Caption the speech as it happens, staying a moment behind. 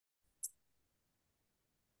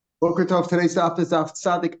Boker Tov. Today's daf is daf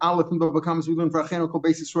Tzadik Aleph and Bava Kamos. We learn for Achenu Kol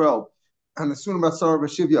Beis Yisrael and the Sunnah Basar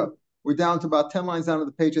B'Shivya. We're down to about 10 lines down of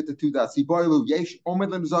the page at the two dots. Yiboilu Yesh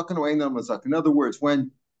Omed L'Mezaken or Ein L'Mezaken. In other words,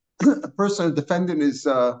 when a person, a defendant, is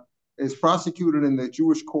prosecuted in the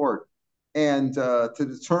Jewish court, and to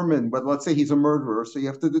determine, but let's say he's a murderer, so you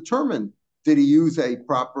have to determine, did he use a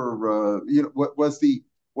proper, what was the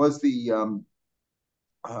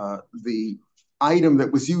item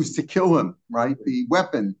that was used to kill him, right? The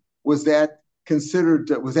weapon, was that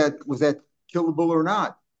considered, was that killable or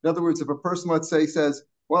not? In other words, if a person, let's say, says,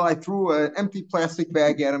 well, I threw an empty plastic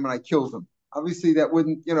bag at him and I killed him. Obviously, that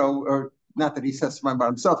wouldn't, or not that he's testifying by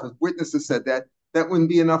himself. If witnesses said that wouldn't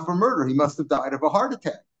be enough for murder. He must have died of a heart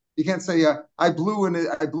attack. You can't say I blew in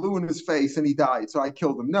his face and he died, so I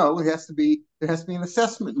killed him. No, there has to be an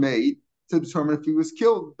assessment made to determine if he was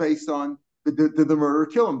killed based on did the murderer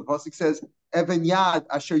kill him. The pasuk says Even Yad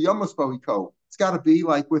Asher Yomos Bohiko. It's got to be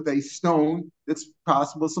like with a stone that's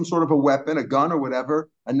possible, some sort of a weapon, a gun or whatever,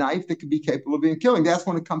 a knife that could be capable of being killing. That's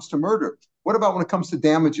when it comes to murder. What about when it comes to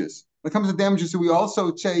damages? When it comes to damages, do we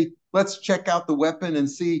also say, let's check out the weapon and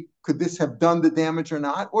see, could this have done the damage or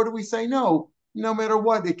not? Or do we say, no matter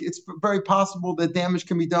what, it's very possible that damage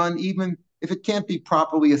can be done even if it can't be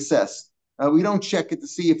properly assessed. We don't check it to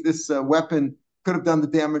see if this weapon could have done the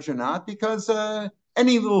damage or not, because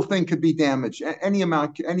any little thing could be damaged. Any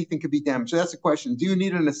amount, anything could be damaged. So that's the question. Do you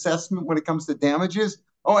need an assessment when it comes to damages?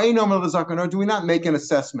 Or do we not make an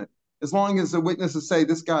assessment? As long as the witnesses say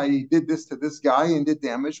this guy did this to this guy and did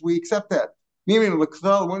damage, we accept that. Meaning, when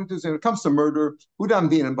it comes to murder, we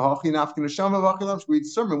determine,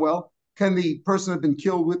 well, can the person have been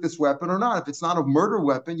killed with this weapon or not? If it's not a murder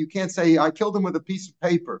weapon, you can't say, I killed him with a piece of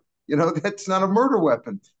paper. That's not a murder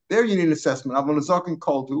weapon. There you need an assessment.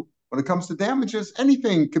 When it comes to damages,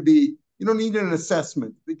 anything could be, you don't need an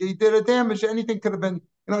assessment. He did a damage, anything could have been,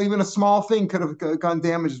 even a small thing could have gone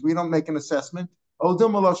damages. We don't make an assessment. Is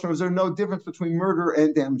there no difference between murder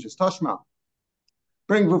and damages? Tashma.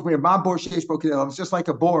 Bring with me a bor. It's just like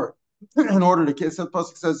a boar. In order to kiss, the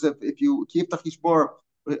pasuk says if you keep the chishbor,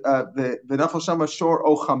 the nafal shama shor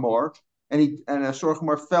o chamor, and a shor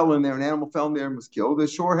chamor fell in there, an animal fell in there and was killed.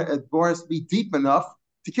 The boar has to be deep enough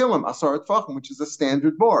to kill him, asar tfachim, which is a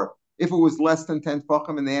standard boar. If it was less than 10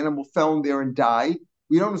 tfachim and the animal fell in there and died,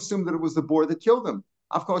 we don't assume that it was the boar that killed him.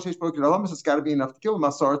 It's got to be enough to kill him,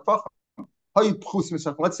 asar tfachim.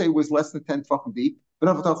 Let's say it was less than 10 tfachim deep, but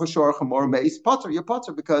you're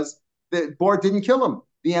potter because the boar didn't kill him.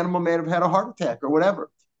 The animal may have had a heart attack or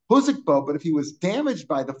whatever. But if he was damaged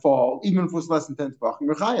by the fall, even if it was less than 10 tfachim,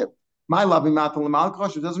 you're chayev. My loving matal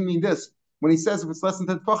malkash doesn't mean this. When he says if it's less than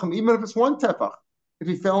 10 tfachim, even if it's one tefach, if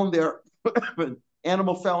he fell in there, an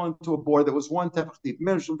animal fell into a boar that was one tefach deep,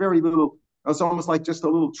 very little. It was almost like just a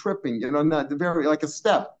little tripping, not very like a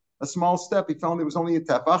step, a small step. He fell in there was only a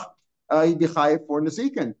tefach. He'd be chayev for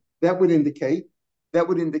nezikin. That would indicate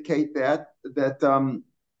that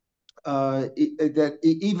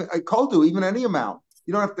even a koldu, even any amount.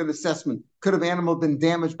 You don't have to have an assessment. Could an animal been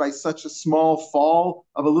damaged by such a small fall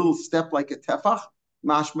of a little step like a tefach?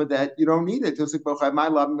 Mashma that you don't need it. It's my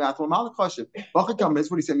love. Is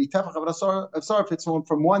what he said. If it's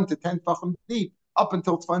from 1 to 10 tefachim deep, up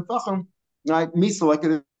until 10 tefachim, right? Misa, like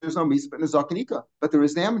there's no misa, but in a zakanika. But there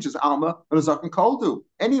is damages, alma, and a zakan koldu.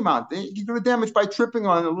 Any amount. You could have damaged by tripping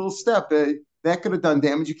on a little step. That could have done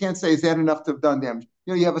damage. You can't say, is that enough to have done damage?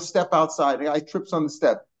 You have a step outside. A guy trips on the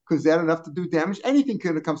step. Is that enough to do damage? Anything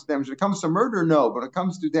could have comes to damage. When it comes to murder, no. But when it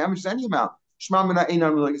comes to damage, it's any amount. So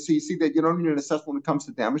you see that you don't need an assessment when it comes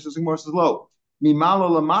to damage. The Gemara says low.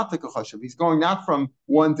 He's going not from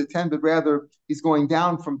 1 to 10, but rather he's going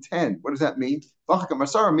down from 10. What does that mean?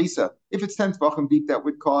 If it's 10 tefachim deep, that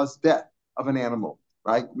would cause death of an animal,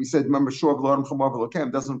 right? We said, remember,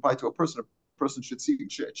 doesn't apply to a person. A person should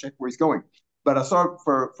check where he's going. But asar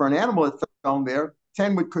for an animal, it fell in there.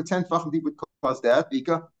 10 tefachim deep would cause death. If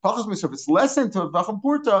it's less than tefachim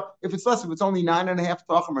purta, if it's only 9.5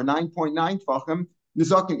 tefachim or 9.9 tefachim,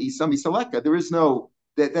 nizakin isa misaleka. There is no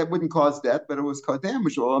that wouldn't cause death, but it was cause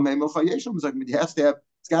damage. It has to have.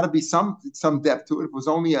 It's got to be some depth to it. If it was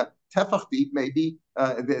only a tefach deep, maybe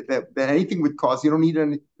that anything would cause. You don't need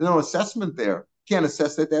no assessment there. You can't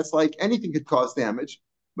assess that. That's like anything could cause damage.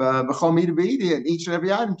 And each and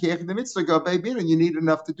every item, and you need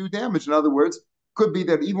enough to do damage. In other words, could be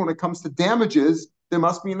that even when it comes to damages, there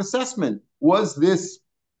must be an assessment. Was this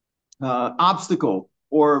obstacle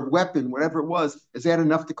or weapon, whatever it was, is that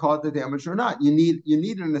enough to cause the damage or not? You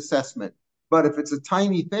need an assessment. But if it's a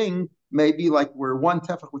tiny thing, maybe like where one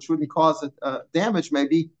tefach, which wouldn't cause damage,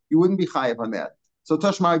 maybe you wouldn't be chayav on that. So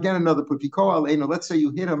Tashma, again, another put. Let's say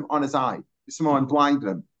you hit him on his eye, and blinded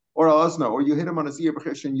him. or Osno, or you hit him on his ear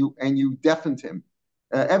and you deafened him.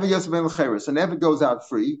 Ever Yosef ben Lecheres, and Ever goes out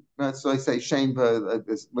free. So I say shame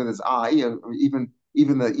with his eye, or even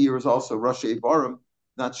the ear is also Rosh Evarim,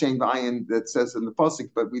 not shame ayin that says in the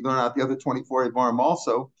pasuk, but we learn out the other 24 Evarim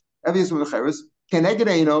also. Ever Yosef ben Lecheres.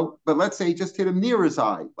 Keneged but let's say he just hit him near his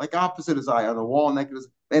eye, like opposite his eye on the wall, next to his,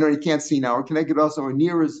 he can't see now, or Keneged also or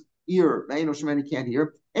near his ear, he can't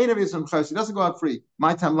hear. He doesn't go out free.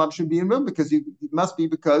 My time love should be in room because it must be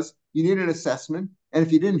because you need an assessment. And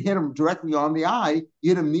if you didn't hit him directly on the eye,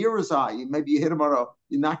 you hit him near his eye. Maybe you hit him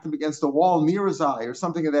you knocked him against a wall near his eye or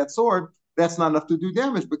something of that sort. That's not enough to do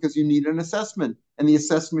damage because you need an assessment. And the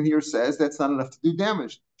assessment here says that's not enough to do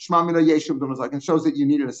damage. It shows that you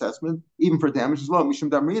need an assessment, even for damage as well.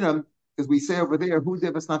 Because we say over there,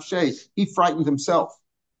 he frightened himself.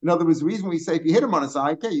 In other words, the reason we say if you hit him on his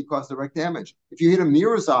eye, okay, you cause direct damage. If you hit him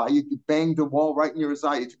near his eye, you banged the wall right near his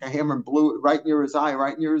eye, you took a hammer and blew it right near his eye,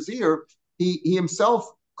 right near his ear, he himself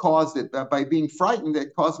caused it by being frightened.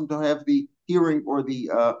 It caused him to have the hearing or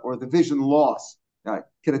the vision loss. If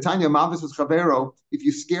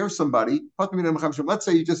you scare somebody, let's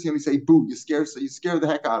say you just say boo, you scare the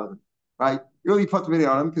heck out of them, right? You really put the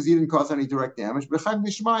on him because he didn't cause any direct damage, but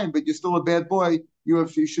you're still a bad boy. You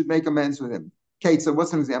should make amends with him. Kate, so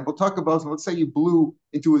what's an example? Talk about, let's say you blew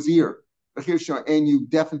into his ear and you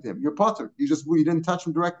deafened him. You're potter. You didn't touch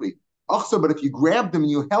him directly. Also, but if you grabbed him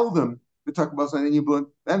and you held him, the talk about and then you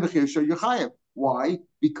blew, then you're chayav. Why?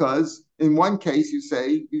 Because in one case you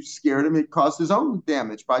say you scared him, it caused his own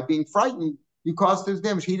damage. By being frightened, you caused his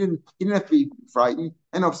damage. He didn't have to be frightened.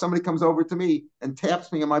 I know if somebody comes over to me and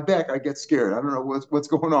taps me on my back, I get scared. I don't know what's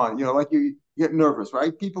going on. Like you get nervous,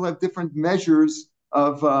 right? People have different measures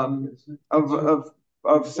of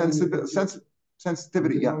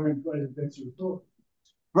sensitivity. Yeah.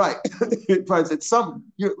 Right. It's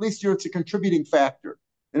at least it's a contributing factor.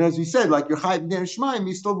 And as we said, like you're hiding there in Shemaim,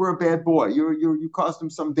 you still were a bad boy. You caused him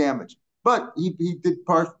some damage. But he did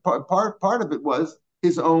part of it was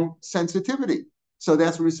his own sensitivity. So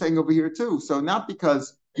that's what we're saying over here too. So not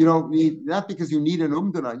because you need an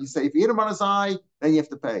umdana. You say if you hit him on his eye, then you have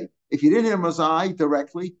to pay. If you didn't hit him on his eye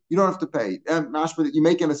directly, you don't have to pay. Mashma, that you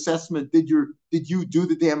make an assessment. Did you do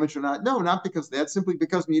the damage or not? No, not because of that. Simply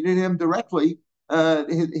because when you didn't hit him directly,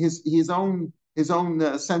 his own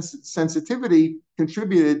sensitivity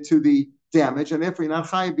contributed to the damage, and therefore you're not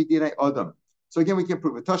chayav b'dinei adam. So again, we can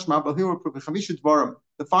prove it. Tashma, but here we're proving chamisha dvarim.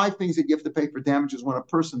 The 5 things that you have to pay for damages when a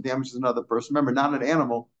person damages another person. Remember, not an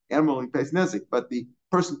animal. Animal only pays nezik, but the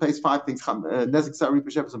person pays 5 things. Nezik, sari,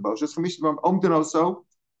 pesheves, and boshes. Chamisha dvarim omdenoso.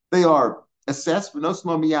 They are assessed, and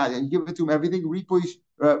you give it to him everything. Ripoy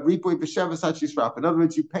pesheves hachishrap. In other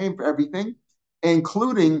words, you pay him for everything,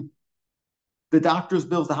 including the doctor's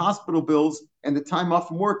bills, the hospital bills, and the time off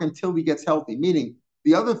from work until he gets healthy. Meaning,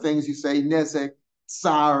 the other things you say, nezek,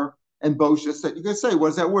 tsar, and boshas, that you can say, what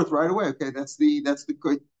is that worth right away? Okay, that's the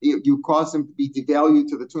good. You cause him to be devalued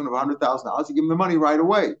to the tune of $100,000. You give him the money right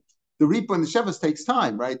away. The repo and the shevas takes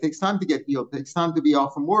time, right? It takes time to get healed. It takes time to be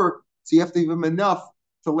off from work. So you have to give him enough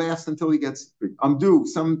to last until he gets due.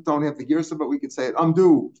 Some don't have to hear so, but we could say it.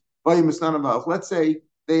 Due. Let's say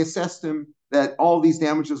they assessed him that all these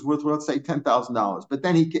damages worth, let's say, $10,000. But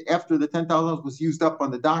then after the $10,000 was used up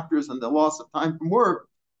on the doctors and the loss of time from work,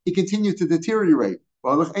 he continued to deteriorate.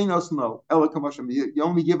 You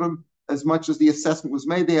only give him as much as the assessment was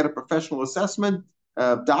made. They had a professional assessment,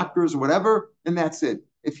 doctors or whatever, and that's it.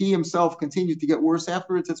 If he himself continued to get worse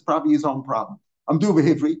afterwards, it's probably his own problem.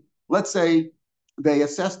 Let's say they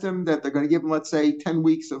assessed him that they're going to give him, let's say, 10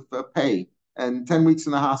 weeks of pay and 10 weeks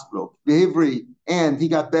in the hospital. And he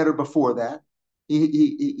got better before that.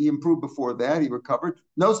 He improved before that. He recovered.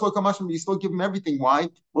 No slow kamashim, you still give him everything. Why?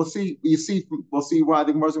 We'll see why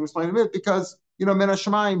the Gemara is going to explain in a minute. Because Min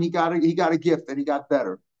HaShamayim, he got a gift and he got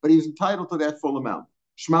better, but he was entitled to that full amount.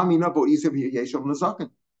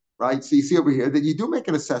 Right? So you see over here that you do make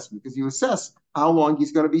an assessment because you assess how long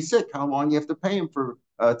he's going to be sick, how long you have to pay him for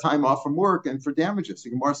time off from work and for damages. So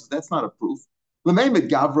Gemara says that's not a proof. L'meimed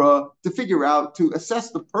Gavra, to figure out, to assess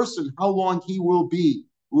the person, how long he will be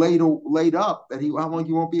laid up, how long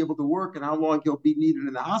he won't be able to work and how long he'll be needed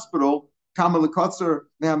in the hospital. How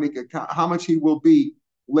much he will be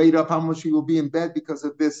laid up, how much he will be in bed because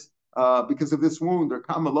of this wound, or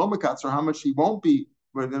how much he won't be,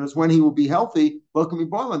 when he will be healthy.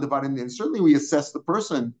 And certainly we assess the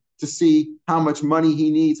person to see how much money he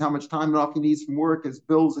needs, how much time off he needs from work, his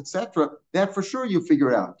bills, etc. That for sure you figure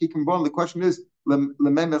it out. The question is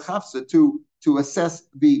to assess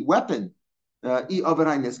the weapon. Go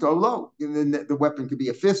low. The weapon could be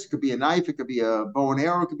a fist, it could be a knife, it could be a bow and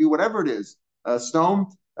arrow, it could be whatever it is, a stone.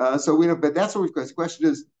 So we know, but that's what we've got. The question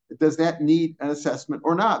is, does that need an assessment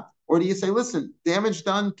or not? Or do you say, listen, damage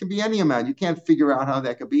done can be any amount. You can't figure out how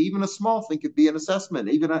that could be. Even a small thing could be an assessment,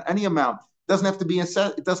 even any amount. It doesn't have to be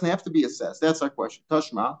assessed. It doesn't have to be assessed. That's our question.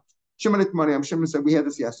 Tashma. Shimon said we had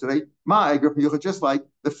this yesterday. Just like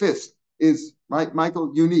the fist is, right,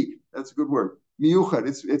 Michael, unique. That's a good word. Miyuchad,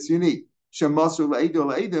 it's unique.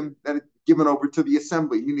 That it's given over to the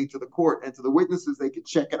assembly, meaning to the court and to the witnesses. They could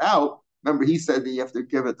check it out. Remember, he said that you have to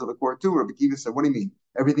give it to the court too. Rabbi Kiva said, what do you mean?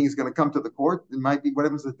 Everything is going to come to the court? It might be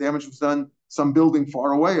whatever the damage was done, some building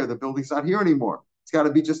far away, or the building's not here anymore. It's got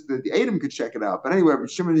to be just the Adam could check it out. But anyway,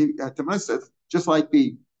 Shimon says, just like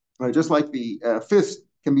the fist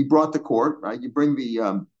can be brought to court, right? You bring the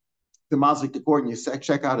mazik to court and you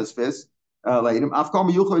check out his fist.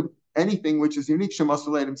 Anything which is unique,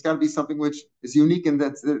 it's got to be something which is unique and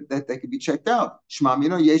that can be checked out. So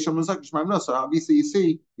obviously, you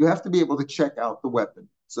see, you have to be able to check out the weapon.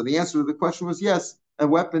 So the answer to the question was yes, a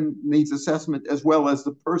weapon needs assessment as well as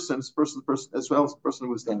the person, as well as the person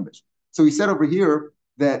who was damaged. So he said over here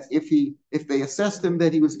that if they assessed him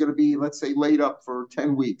that he was going to be, let's say, laid up for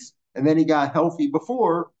 10 weeks, and then he got healthy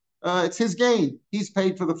before, it's his gain. He's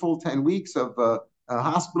paid for the full 10 weeks of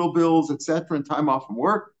hospital bills, etc., and time off from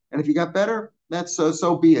work. And if he got better, that's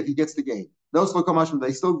so be it. He gets the gain. Those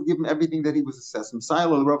they still give him everything that he was assessed. Let's say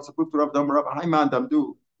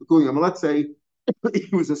he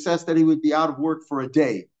was assessed that he would be out of work for a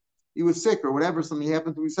day. He was sick or whatever, something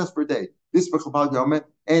happened to him, assessed for a day.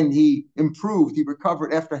 And he improved, he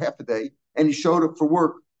recovered after half a day, and he showed up for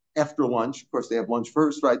work after lunch. Of course, they have lunch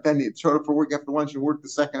first, right? Then he showed up for work after lunch and worked the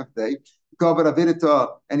second day.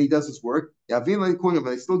 And he does his work. But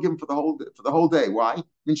they still give him for the whole day. Why?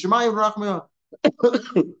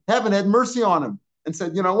 Heaven had mercy on him and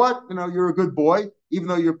said, you know what? You're a good boy, even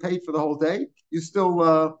though you're paid for the whole day. You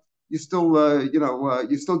still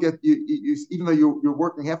get even though you're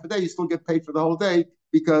working half a day, you still get paid for the whole day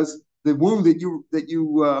because the wound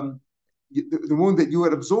the wound that you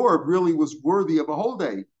had absorbed really was worthy of a whole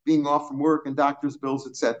day, being off from work and doctor's bills,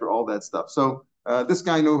 etc., all that stuff. So this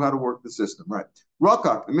guy knew how to work the system, right?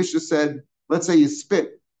 Rakak, the Mishnah said, let's say you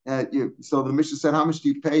spit at you. So the Mishnah said, how much do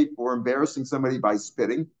you pay for embarrassing somebody by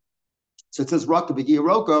spitting? So it says Rakak,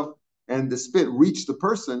 Roko, and the spit reached the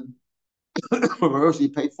person. You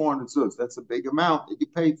pay 400 zuz. That's a big amount that you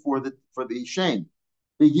pay for the shame.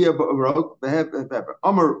 This is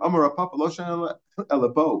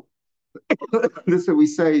what we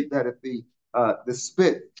say that if the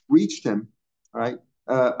spit reached him, right?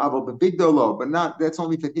 But not that's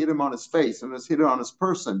only if it hit him on his face and it's hit it on his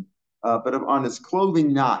person, but on his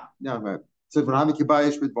clothing, not. So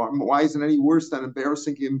why isn't it any worse than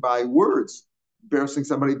embarrassing him by words, embarrassing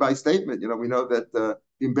somebody by statement? We know that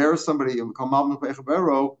embarrass somebody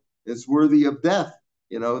is worthy of death.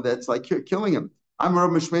 That's like killing him. I'm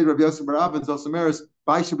Rav Mishmeid, Rav Yosef Barabin, Zosamaris,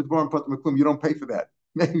 you don't pay for that.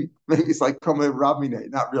 Maybe it's like coming to rob me,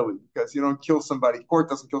 not really, because you don't kill somebody. Court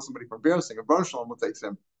doesn't kill somebody for embarrassing. A Baruch Shalom will take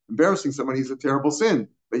him. Embarrassing somebody is a terrible sin,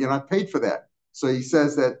 but you're not paid for that. So he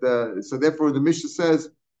says that. So therefore, the Mishnah says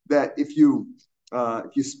that if you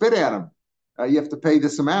spit at him, you have to pay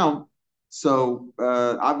this amount. So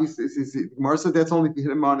obviously, Gemara said that's only if you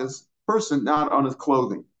hit him on his person, not on his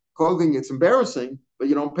clothing. Clothing, it's embarrassing, but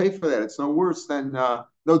you don't pay for that. It's no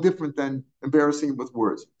different than embarrassing him with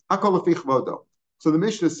words. So the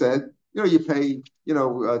Mishnah said, you pay,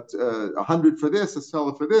 100 for this, a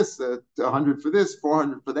seller for this, 100 for this,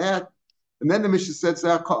 400 for that. And then the Mishnah said,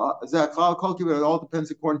 it all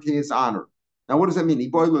depends according to his honor. Now, what does that mean?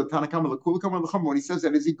 When he says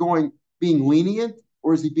that, is he being lenient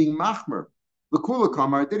or is he being machmer? L'kula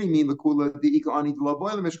kamar, did he mean l'kula the ika ani de la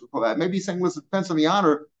boy the mishka kolat? Maybe he's saying, listen, it depends on the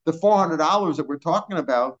honor. The $400 that we're talking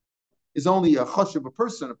about is only a hush of a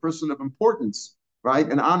person of importance, right?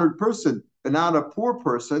 An honored person, but not a poor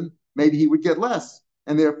person. Maybe he would get less.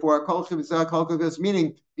 And therefore,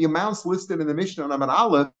 meaning the amounts listed in the Mishnah on Amar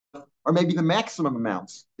Aleph are maybe the maximum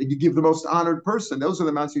amounts that you give the most honored person. Those are the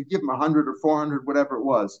amounts you give him, 100 or 400, whatever it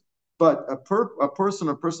was. But a person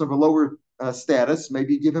of a lower status,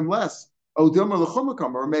 maybe you give him less. Or maybe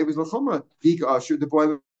it was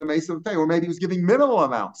or maybe he was giving minimal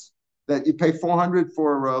amounts that you pay 400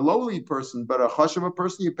 for a lowly person, but a hush of a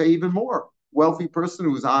person you pay even more. Wealthy person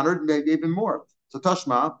who is honored, maybe even more. So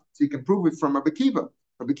Tashma, so you can prove it from Rabbi Kiva.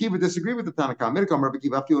 Rabbi Kiva disagreed with the Tanakh.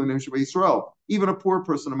 Even a poor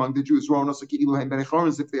person among the Jews,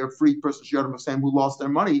 if they are free persons who lost their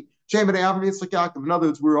money. In other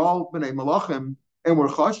words, we're all b'nei malachim and we're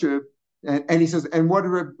chashiv. And he says, and what did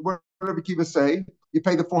Rabbi Kiva say? You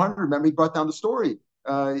pay the 400. Remember, he brought down the story.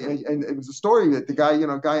 And it was a story that the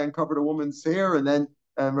guy uncovered a woman's hair, and then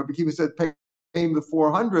Rabbi Kiva said, pay him the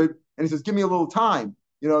 400, and he says, "Give me a little time."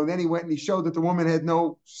 And then he went and he showed that the woman had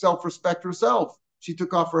no self-respect herself. She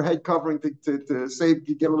took off her head covering to save,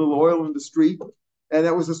 to get a little oil in the street, and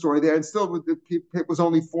that was the story there. And still, it was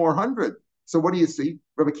only 400. So what do you see?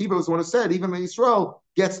 Rabbi Kiva was the one who said, even Israel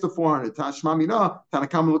gets the 400.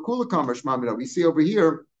 Tanakama Lakula Kamar Shmamina. We see over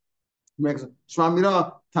here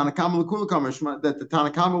Shmamina Tanakama Lakula Kamar that the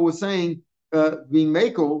Tanakama was saying being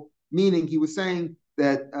Mako, meaning he was saying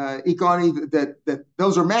that that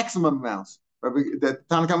those are maximum amounts. That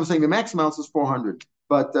Tanakama was saying the maximum amounts is 400.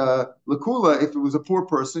 But Lakula, if it was a poor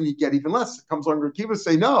person, he'd get even less. It comes along Rabbi Kiva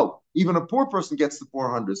say, no, even a poor person gets the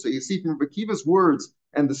 400. So you see from Rabbi Kiva's words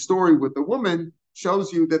and the story with the woman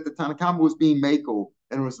shows you that the Tanakama was being Mako,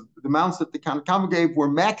 and it was the amounts that the Tanakama gave were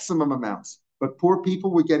maximum amounts, but poor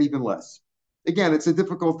people would get even less. Again, it's a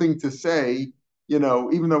difficult thing to say,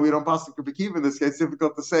 even though we don't pass the Rabbi Kiva in this case, it's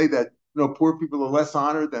difficult to say that, poor people are less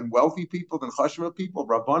honored than wealthy people, than chashva people,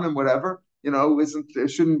 rabban and whatever.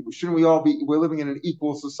 Shouldn't we all be? We're living in an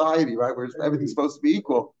equal society, right? Where everything's supposed to be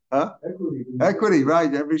equal, huh? Equity,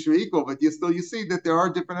 right? Everybody should be equal, but you see that there are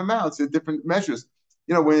different amounts and different measures.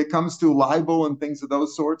 When it comes to libel and things of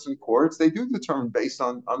those sorts in courts, they do determine based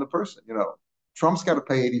on the person. Trump's got to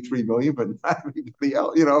pay 83 million, but not everybody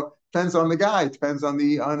else. Depends on the guy, it depends on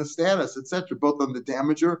the status, etc. Both on the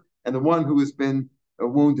damager and the one who has been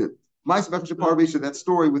wounded. That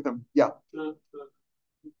story with him, yeah.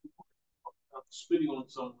 Spitting on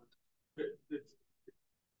someone.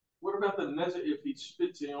 What about the nezek? If he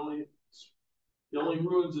spits, he only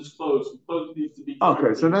ruins his clothes. The clothes needs to be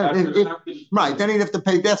okay. So then, right, then he'd have to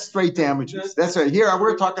pay. That's straight damages. That's right. Here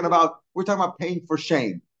we're talking about paying for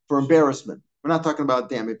shame, for embarrassment. We're not talking about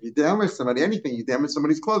damage. If you damage somebody, anything, you damage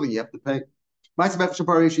somebody's clothing, you have to pay.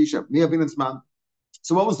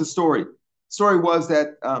 So what was the story? The story was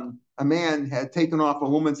that a man had taken off a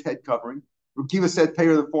woman's head covering. Rabbi Kiva said, pay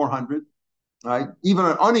her the 400. Right? Even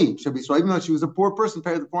an ani should be so. Even though she was a poor person,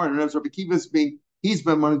 pay her the 400. And as Rabbi Kiva's being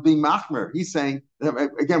machmer. He's saying,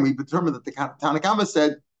 again, we determined that the Tanakama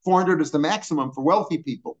said 400 is the maximum for wealthy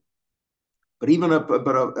people. But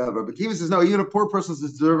Rabbi Kiva says, no, even a poor person is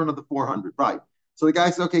deserving of the 400. Right. So the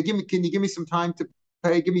guy said, okay, can you give me some time to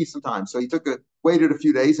pay? Give me some time. So he waited a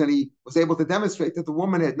few days, and he was able to demonstrate that the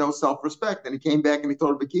woman had no self-respect. And he came back and he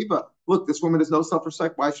told Rabbi Kiva, look, this woman has no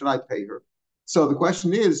self-respect. Why should I pay her? So the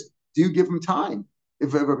question is, do you give him time?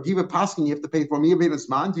 If Rabbi Kiva paskin, you have to pay for me. Do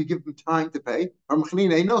you give them time to pay? When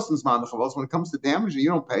it comes to damage, you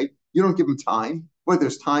don't pay. You don't give them time. Where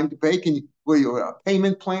there's time to pay, you a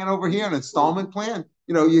payment plan over here, an installment plan?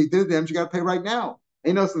 You did damage, you got to pay right now.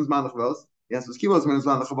 Yes, when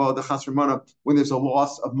there's a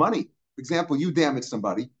loss of money. For example, you damage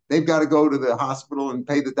somebody, they've got to go to the hospital and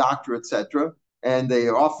pay the doctor, etc. And they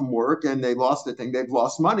are off from work and they lost their thing. They've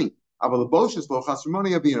lost money. But if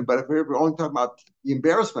we're only talking about the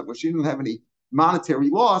embarrassment, where she didn't have any monetary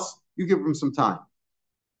loss, you give them some time.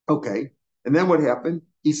 Okay. And then what happened?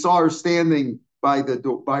 He saw her standing by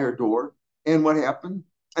her door. And what happened?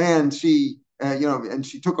 And she, and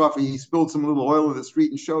she took off, and he spilled some little oil in the street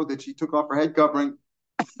and showed that she took off her head covering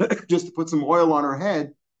just to put some oil on her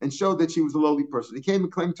head and showed that she was a lowly person. He came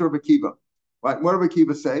and claimed to Rabbi Kiva. Right? What did Rabbi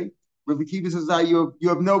Kiva say? Rabbi Kiva says, you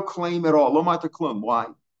have no claim at all. Lo mata klum. Why?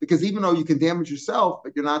 Because even though you can damage yourself,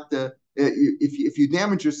 but you're not if you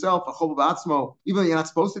damage yourself, even though you're not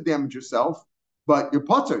supposed to damage yourself, but you're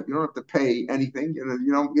potter, you don't have to pay anything.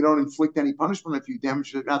 You don't inflict any punishment if you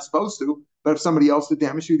damage you're not supposed to. But if somebody else did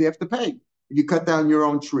damage you, they have to pay. If you cut down your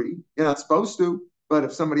own tree, you're not supposed to. But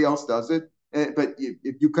if somebody else does it, but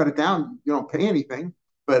if you cut it down, you don't pay anything.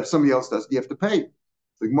 But if somebody else does, you have to pay.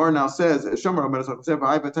 The Gemara now says,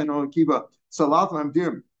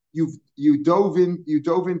 you dove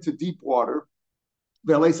into deep water,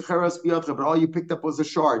 but all you picked up was a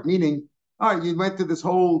shard. Meaning, all right, you went to this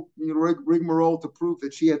whole rigmarole to prove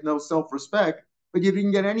that she had no self-respect, but you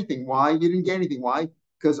didn't get anything. Why? You didn't get anything. Why?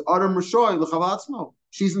 Because Adam Rashoy l'chavatzmo,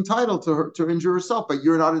 she's entitled to injure herself, but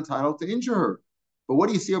you're not entitled to injure her. But what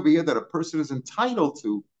do you see over here that a person is entitled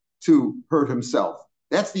to hurt himself?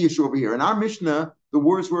 That's the issue over here. In our Mishnah, the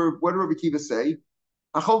words were, what did Rabbi Kiva say?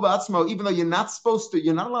 Even though you're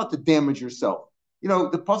not allowed to damage yourself.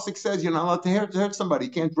 The pasuk says you're not allowed to hurt somebody.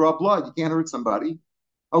 You can't draw blood. You can't hurt somebody.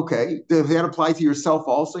 Okay, does that apply to yourself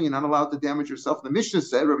also? You're not allowed to damage yourself. The Mishnah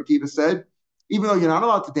said, Rabbi Kiva said, even though you're not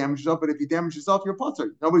allowed to damage yourself, but if you damage yourself, you're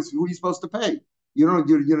potter. Who are you supposed to pay? You're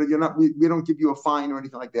not. We don't give you a fine or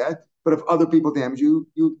anything like that. But if other people damage you,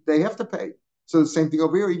 they have to pay. So the same thing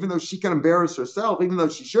over here. Even though she can embarrass herself, even though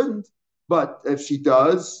she shouldn't, but if she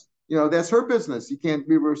does, that's her business. You can't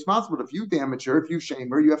be responsible. If you damage her, if you shame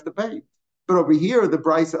her, you have to pay. But over here,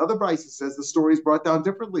 the other Bryce says the story is brought down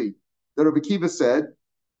differently. That Rabbi Kiva said,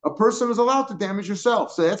 a person is allowed to damage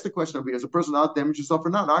yourself. So that's the question over here. Is a person allowed to damage yourself or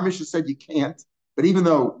not? Our Mishnah said you can't. But even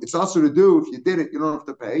though it's also to do, if you did it, you don't have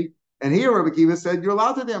to pay. And here, Rabbi Kiva said you're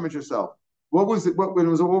allowed to damage yourself. What was it? What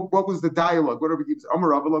was the dialogue? What Rabbi Kiva said? Amar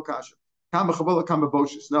Rabba lo kasha.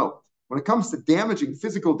 No. When it comes to damaging,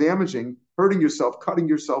 physical damaging, hurting yourself, cutting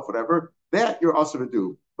yourself, whatever, that you're also to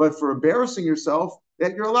do. But for embarrassing yourself,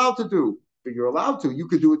 that you're allowed to do. But you're allowed to. You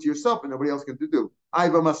could do it to yourself, and nobody else can do.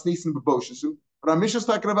 But our mission is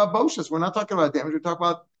talking about boshes. We're not talking about damage. We're talking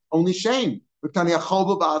about only shame. The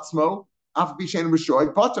chobel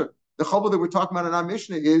that we're talking about in our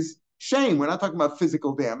Mishnah is shame. We're not talking about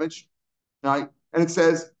physical damage, right? And it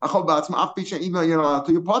says even though you're not allowed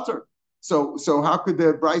to, you're potter. So how could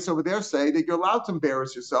the Bryce over there say that you're allowed to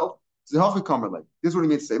embarrass yourself? This is what he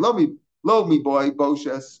means to say. Love me, boy,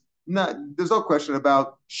 boshes. There's no question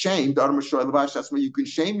about shame. That's when you can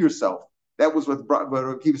shame yourself. That was what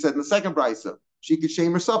he said in the second brisa. She could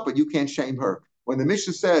shame herself, but you can't shame her. When the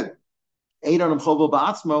Mishnah said, it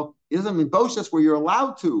doesn't mean boshes where you're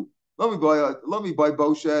allowed to. Let me buy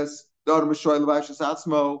boshes.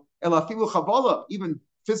 Even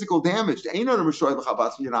physical damage.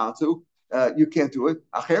 You're not to. You can't do it.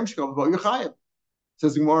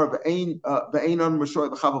 Says more of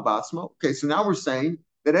okay, so now we're saying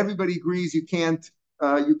that everybody agrees you can't.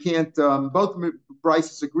 Both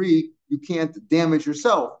Bryces agree you can't damage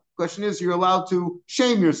yourself. Question is, you're allowed to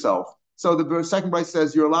shame yourself. So the second Bryce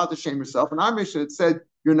says you're allowed to shame yourself. And our Mishnah it said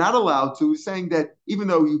you're not allowed to, saying that even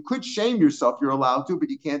though you could shame yourself, you're allowed to, but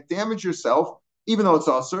you can't damage yourself, even though it's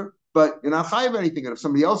usher. But you're not chayav anything. And if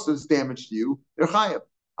somebody else does damage to you, they're chayav.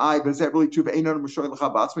 But is that really true? You're not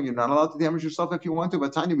allowed to damage yourself if you want to.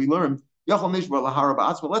 But Tanya, we learned.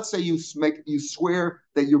 Let's say you swear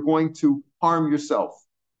that you're going to harm yourself.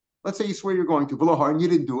 Let's say you swear you're going to. And you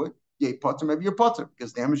didn't do it. Maybe you're potter,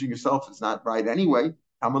 because damaging yourself is not right anyway.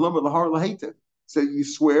 So you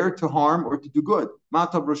swear to harm or to do good.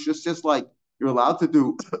 Just like you're allowed to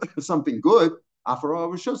do something good,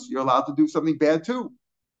 you're allowed to do something bad too.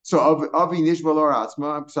 So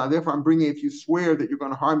therefore I'm bringing, if you swear that you're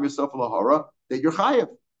going to harm yourself, that you're chayav,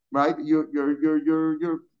 right? You're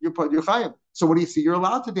chayav. So what do you see? You're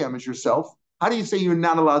allowed to damage yourself. How do you say you're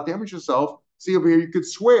not allowed to damage yourself? See over here, you could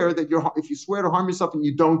swear that if you swear to harm yourself and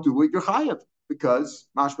you don't do it, you're chayav, because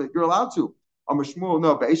mashma, you're allowed to. No,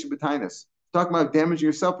 talking about damaging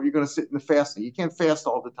yourself, or you're going to sit in the fasting. You can't fast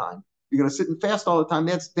all the time. You're going to sit and fast all the time.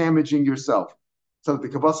 That's damaging yourself. So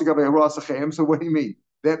the so what do you mean?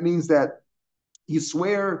 That means that you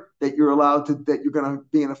swear that you're allowed to, that you're going to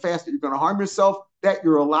be in a fast, that you're going to harm yourself, that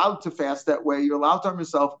you're allowed to fast that way. You're allowed to harm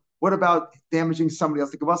yourself. What about damaging somebody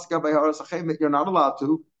else? That you're not allowed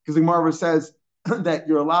to, because the Gemara says that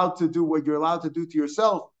you're allowed to do what you're allowed to do to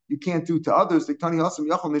yourself. You can't do to others. If I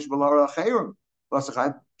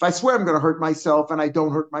swear I'm going to hurt myself and I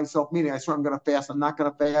don't hurt myself, meaning I swear I'm going to fast, I'm not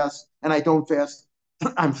going to fast, and I don't fast,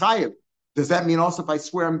 I'm chayiv. Does that mean also if I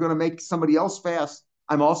swear I'm going to make somebody else fast,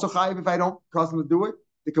 I'm also chayiv if I don't cause them to do it?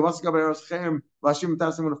 The I'm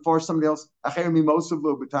going to force somebody else. How can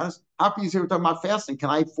you say we're talking about fasting? Can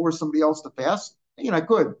I force somebody else to fast? I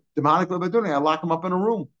could. I lock them up in a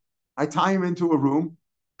room. I tie him into a room,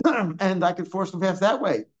 and I could force them to fast that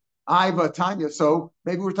way. Tanya. So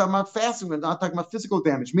maybe we're talking about fasting. We're not talking about physical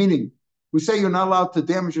damage. Meaning, we say you're not allowed to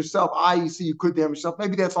damage yourself. You see you could damage yourself.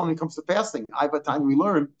 Maybe that's only comes to fasting. Tanya, we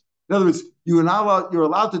learn. In other words, you're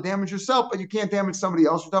allowed to damage yourself, but you can't damage somebody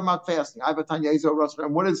else. We're talking about fasting.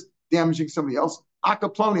 And what is damaging somebody else?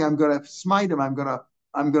 Akaploni, I'm going to smite him. I'm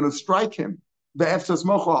going to strike him.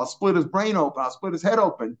 I'll split his brain open. I'll split his head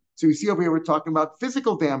open. So you see over here, we're talking about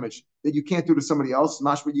physical damage that you can't do to somebody else,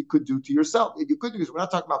 not what you could do to yourself. You could do this. We're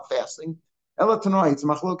not talking about fasting.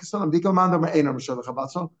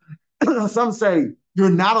 Some say you're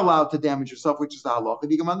not allowed to damage yourself, which is the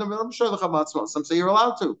halacha. Some say you're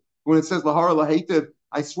allowed to. When it says lahara lahativ,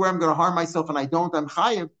 I swear I'm going to harm myself and I don't, I'm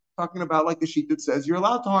chayiv. Talking about like the sheet that says you're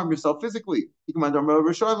allowed to harm yourself physically. Who's the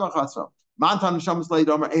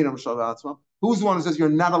one who says you're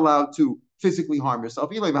not allowed to physically harm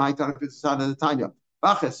yourself? Hashem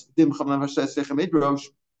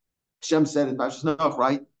said in Parshas Noach,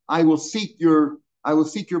 right? I will seek your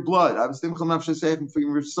blood. I was for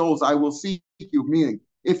your souls. I will seek you. Meaning,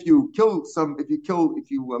 if you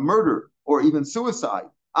murder or even suicide,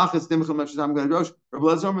 from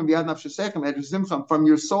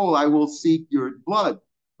your soul I will seek your blood.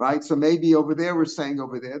 Right? So maybe over there we're saying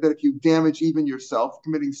that if you damage even yourself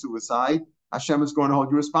committing suicide, Hashem is going to hold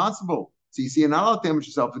you responsible. So you see, you're not allowed to damage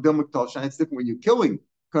yourself. It's different when you're killing.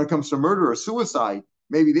 When it comes to murder or suicide,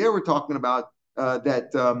 maybe there we're talking about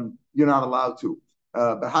that you're not allowed to.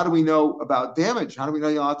 But how do we know about damage? How do we know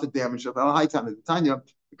you're allowed to damage? You're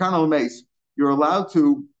allowed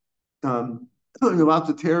to you're allowed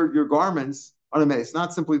to tear your garments on a mace.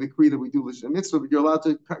 Not simply the creed that we do l'shem mitzvah, but you're allowed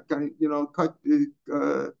to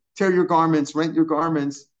tear your garments, rent your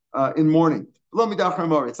garments in mourning.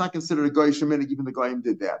 It's not considered a goyish minhag, even the goyim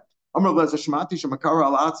did that. If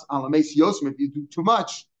you do too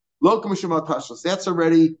much, that's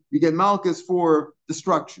already, you get malchus for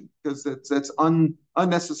destruction, because that's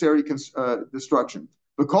unnecessary destruction.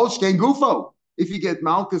 But kol shkein gufo, if you get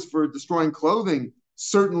malchus for destroying clothing,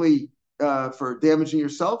 certainly for damaging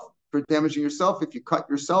yourself, if you cut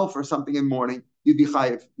yourself or something in mourning, you'd be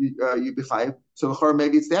chayiv. You'd be chayiv. So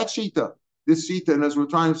maybe it's that shita. This shita, and as we're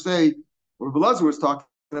trying to say, Rabbi Elazar was talking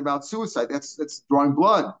about suicide. That's drawing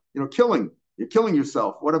blood. Killing. You're killing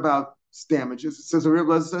yourself. What about damages? It says, Rabbi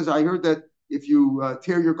Elazar says, I heard that if you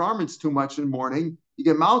tear your garments too much in mourning, you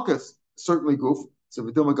get malchus. Certainly, goof. So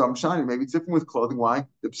maybe it's different with clothing. Why?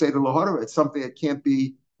 It's something that can't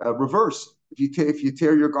be reversed. If you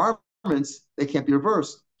tear your garments, they can't be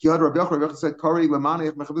reversed. He said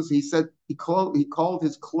he called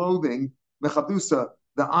his clothing mechabusa,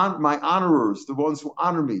 my honorers, the ones who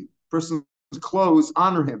honor me. Person's clothes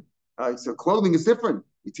honor him. So clothing is different.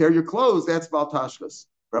 You tear your clothes, that's baltashkas.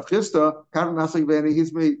 Rav Chisda,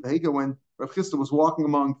 when Rav Chisda was walking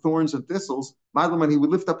among thorns and thistles, he would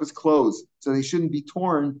lift up his clothes so they shouldn't be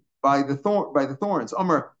torn by the thorns.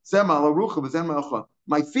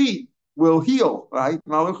 My feet will heal, right?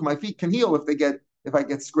 My feet can heal if I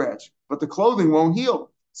get scratched, but the clothing won't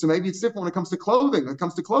heal. So maybe it's different when it comes to clothing. When it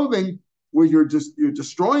comes to clothing, where you're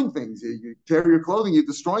destroying things. You tear your clothing, you're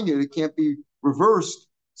destroying it. It can't be reversed.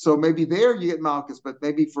 So maybe there you get malchus, but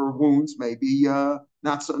maybe for wounds, maybe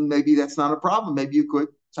not. So maybe that's not a problem. Maybe you could.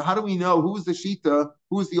 So how do we know who's the shita?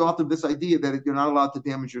 Who's the author of this idea that you're not allowed to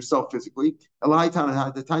damage yourself physically? He was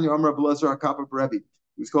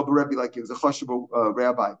called Rebbe, like he was a chashuv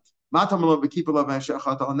rabbi. When it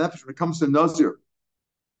comes to Nazir,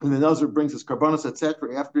 and the Nazir brings his karbanos,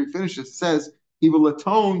 etc., after he finishes, it says he will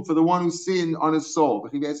atone for the one who sinned on his soul.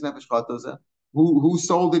 Whose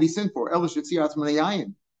soul did he sin for?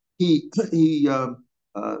 He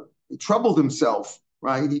troubled himself,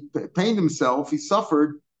 right? He pained himself. He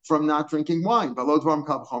suffered from not drinking wine.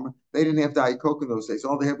 They didn't have Diet Coke in those days.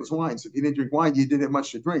 All they had was wine. So if you didn't drink wine, you didn't have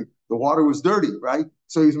much to drink. The water was dirty, right?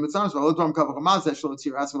 So he's this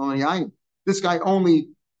guy only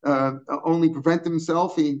prevented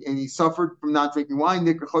himself, and he suffered from not drinking wine.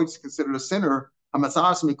 Is considered a sinner.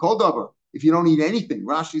 If you don't eat anything,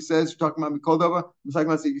 Rashi says, you're talking about Mikol Davar, I'm talking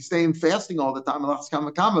about if you stay in fasting all the time,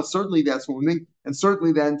 certainly that's wounding, and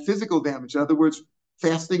certainly then physical damage. In other words,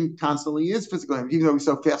 fasting constantly is physical damage, even though we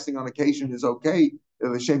say fasting on occasion is okay,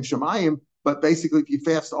 l'shem shamayim, but basically if you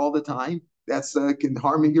fast all the time, that's can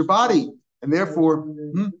harm your body. And therefore,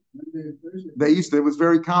 it was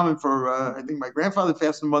very common for, I think my grandfather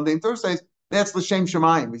fasted Monday and Thursdays. That's l'shem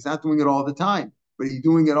shamayim. He's not doing it all the time, but he's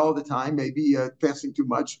doing it all the time, maybe fasting too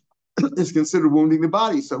much is considered wounding the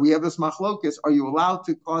body. So we have this machlokas. Are you allowed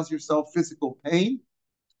to cause yourself physical pain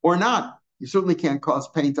or not? You certainly can't cause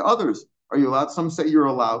pain to others. Are you allowed? Some say you're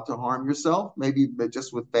allowed to harm yourself, maybe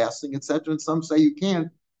just with fasting, etc. And some say you can't.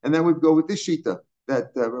 And then we go with this shita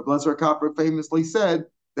that Rav Elazar Kapra famously said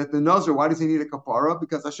that the Nazir, why does he need a kapara?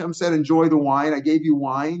 Because Hashem said, enjoy the wine. I gave you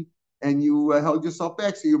wine and you held yourself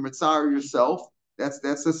back. So you're mitzvah yourself. That's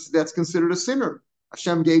considered a sinner.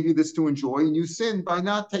 Hashem gave you this to enjoy, and you sinned by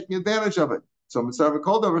not taking advantage of it. So mitzvah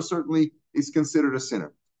kol davar certainly is considered a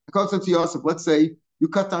sinner. Let's say you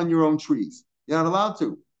cut down your own trees. You're not allowed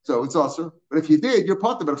to. So it's also, but if you did, you're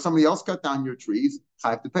part of it. If somebody else cut down your trees,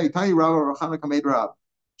 I have to pay. Tani Rava Rachana Kamed Rab.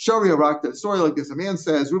 Sharia Rakta, a story like this. A man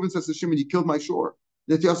says, Reuben says to Shimon, you killed my shore.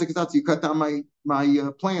 You cut down my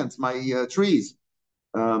plants, my trees.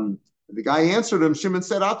 The guy answered him, Shimon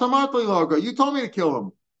said, Atamatli Logo, you told me to kill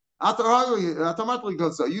him. You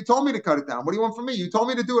told me to cut it down. What do you want from me? You told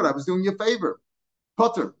me to do it. I was doing you a favor.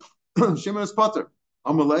 Putter. Shimon is putter.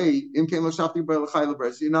 Amalei,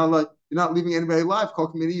 you're not leaving anybody alive.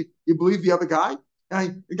 You believe the other guy?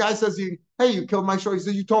 And the guy says, hey, you killed my shore. He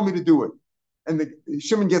says, you told me to do it. And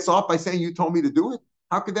Shimon gets off by saying, you told me to do it?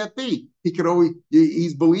 How could that be?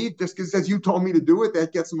 He's believed just because he says, you told me to do it,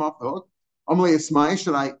 that gets him off the hook. Amalei Ismail,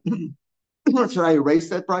 should I erase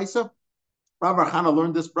that brisa? Rav Hana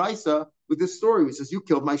learned this brisa with this story. He says, you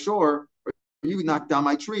killed my shore, or you knocked down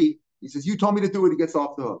my tree. He says, you told me to do it. He gets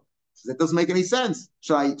off the hook. He says, that doesn't make any sense.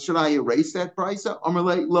 Should I erase that brisa?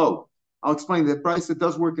 Amalei lo. I'll explain that brisa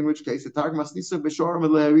does work, in which case, a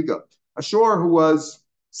shore who was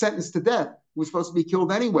sentenced to death. was supposed to be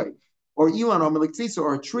killed anyway. Or Elon or Meliktisa,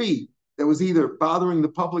 or a tree that was either bothering the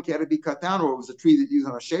public had to be cut down, or it was a tree that used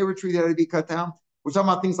on a shayra tree that had to be cut down. We're talking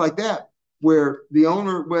about things like that, where the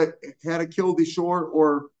owner had to kill the shore,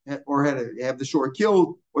 or had to have the shore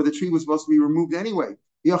killed, or the tree was supposed to be removed anyway.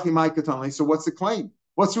 So what's the claim?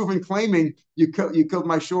 What's Reuben claiming? You killed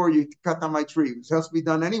my shore, you cut down my tree. It has to be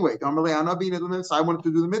done anyway. I wanted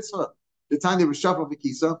to do the mitzvah. The time they were shafa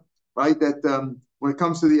v'kisa, right? That when it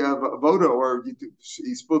comes to the avoda, or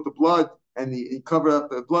he spilled the blood and he covered up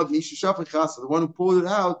the blood, the one who pulled it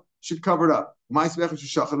out should cover it up. It was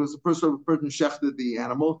the person who shechted the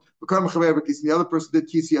animal. The other person did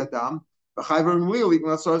kisi adam.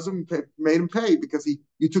 Made him pay because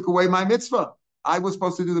you took away my mitzvah. I was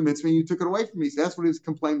supposed to do the mitzvah and you took it away from me. So that's what his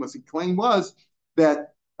complaint was. His claim was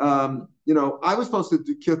that I was supposed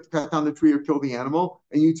to cut down the tree or kill the animal,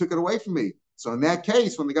 and you took it away from me. So in that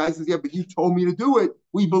case, when the guy says, yeah, but you told me to do it,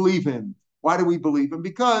 we believe him. Why do we believe him?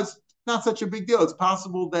 Because it's not such a big deal. It's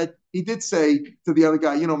possible that he did say to the other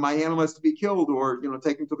guy, my animal has to be killed, or,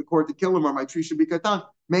 take him to the court to kill him, or my tree should be cut down.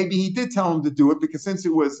 Maybe he did tell him to do it, because since it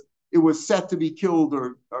was set to be killed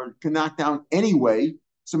or knocked down anyway,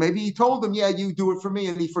 so maybe he told him, yeah, you do it for me,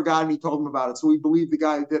 and he forgot and he told him about it. So we believe the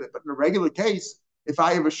guy who did it. But in a regular case, if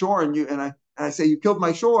I have a shore and I say you killed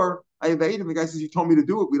my shore, I evade him. The guy says you told me to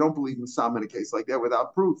do it. We don't believe in Sam in a case like that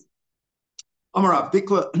without proof. Amarav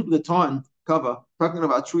Dikla the ton cover talking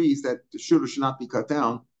about trees that should or should not be cut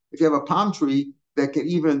down. If you have a palm tree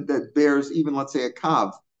that bears even, let's say, a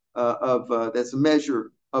kav that's a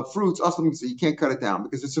measure of fruits, also means that you can't cut it down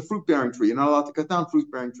because it's a fruit bearing tree. You're not allowed to cut down fruit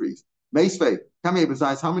bearing trees. Meisvei,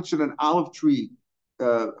 how much should an olive tree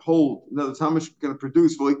hold? In other words, how much it's going to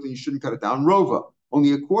produce? You shouldn't cut it down. Rova,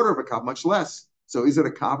 only a quarter of a cup, much less. So is it a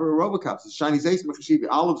kav or a rova cup? So shiny zayis mechashivi.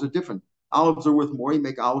 Olives are different. Olives are worth more. You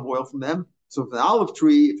make olive oil from them. So if an olive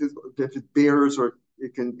tree, if it bears, or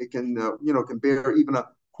it can bear even a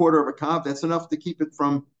quarter of a kav, that's enough to keep it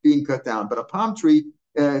from being cut down. But a palm tree,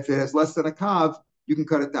 if it has less than a kav, you can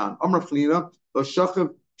cut it down. Amr Chlina, lo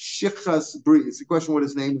shachav shichas bri. It's a question what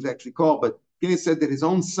his name is actually called, but Chlina said that his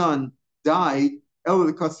own son died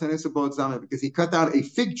because he cut down a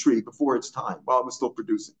fig tree before its time while it was still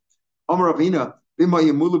producing. Amr Ravina,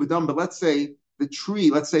 but let's say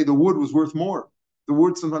the wood was worth more. The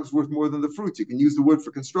wood sometimes is worth more than the fruits. You can use the wood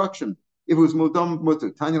for construction. If it was mudam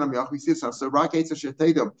mutter, Tanya Lam so Rak Eitz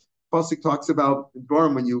Ashetedam. Pasuk talks about in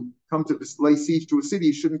Dvarim, when you come to lay siege to a city,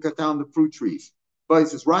 you shouldn't cut down the fruit trees. But it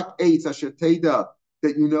says Rak Eitz Asheteda,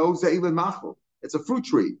 that Ze'ilan Machel. It's a fruit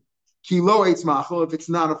tree. Kilo Eitz Machel, if it's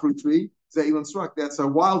not a fruit tree, Ze'ilan Strak, that's a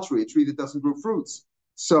wild tree, a tree that doesn't grow fruits.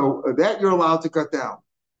 So that you're allowed to cut down.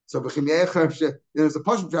 So there's a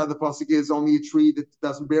pashut of the pasuk is only a tree that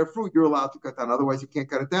doesn't bear fruit, you're allowed to cut down. Otherwise, you can't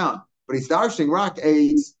cut it down. But he's darshing Rak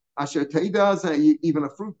Eitz Asher Teidas, even a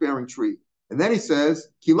fruit bearing tree. And then he says,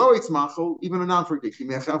 Kilo Eitz Machel, even a non-fruit tree. If you're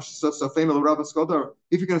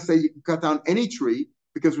going to say you can cut down any tree,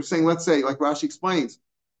 because we're saying, let's say, like Rashi explains,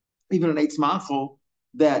 even an Eitz Machel,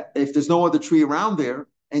 that if there's no other tree around there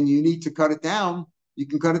and you need to cut it down, you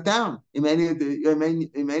can cut it down. You're allowed to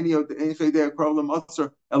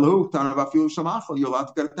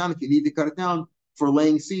cut it down if you need to cut it down for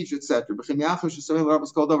laying siege, etc. What's the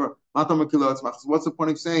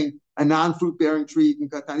point of saying a non-fruit bearing tree you can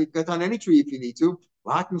cut down? You can cut down any tree if you need to.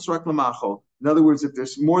 In other words, if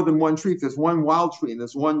there's more than one tree, if there's one wild tree and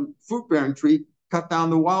there's one fruit bearing tree, cut down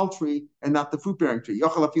the wild tree and not the fruit bearing tree.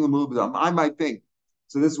 I might think.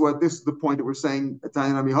 So this is the point that we're saying at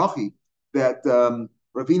that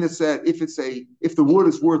Ravina said if the wood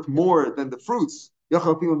is worth more than the fruits,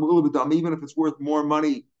 even if it's worth more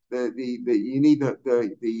money, the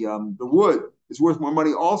wood is worth more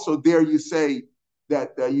money. Also, there you say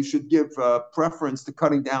that you should give preference to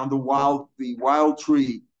cutting down the wild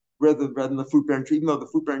tree rather than the fruit bearing tree, even though the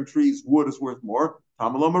fruit bearing tree's wood is worth more.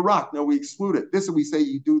 No, we exclude it. This is we say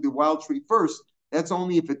you do the wild tree first. That's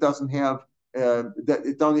only if it doesn't have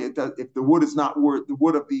if the wood is not worth, the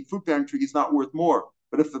wood of the fruit bearing tree is not worth more.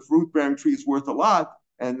 But if the fruit bearing tree is worth a lot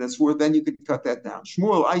and that's worth, then you can cut that down.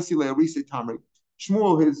 Shmuel Tamri.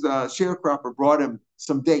 Shmuel, his sharecropper, brought him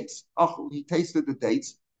some dates. Oh, he tasted the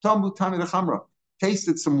dates.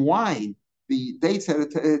 Tasted some wine. The dates had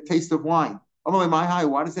a taste of wine.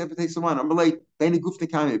 Why does it have a taste of wine?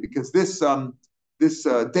 Because this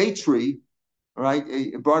date tree, right?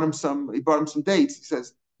 He brought him some dates. He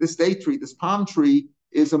says this date tree, this palm tree,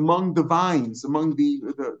 is among the vines, among the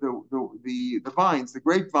vines, the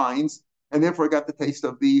grapevines, and therefore I got the taste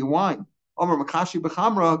of the wine.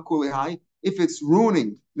 If it's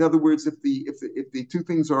ruining, in other words, if the two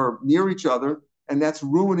things are near each other and that's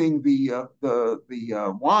ruining the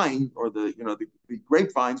wine or the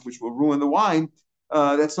grapevines, which will ruin the wine.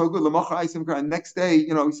 That's no good. Next day,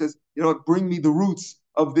 he says, bring me the roots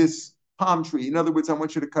of this palm tree. In other words, I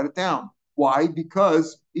want you to cut it down. Why?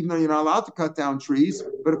 Because even though you're not allowed to cut down trees,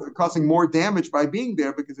 but if they're causing more damage by being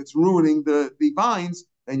there because it's ruining the vines,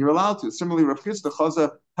 then you're allowed to. Similarly, Rav Chisda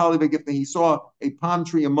Chaza Talibegifna, he saw a palm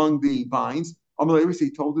tree among the vines.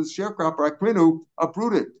 He told his sharecropper,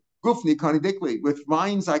 uproot it. Gufni kani dikli. With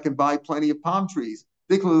vines, I can buy plenty of palm trees.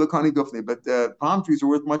 Dikli kani gufni. But palm trees are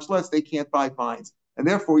worth much less. They can't buy vines. And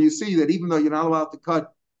therefore, you see that even though you're not allowed to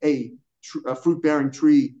cut a fruit-bearing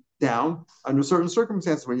tree down, under certain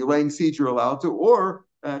circumstances, when you're laying seeds, you're allowed to. Or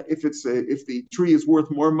if the tree is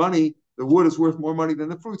worth more money, the wood is worth more money than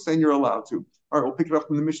the fruits, then you're allowed to. All right, we'll pick it up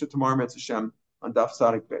from the Mishnah tomorrow, Metz Hashem, on Daf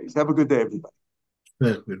Sadik Beis. Have a good day, everybody.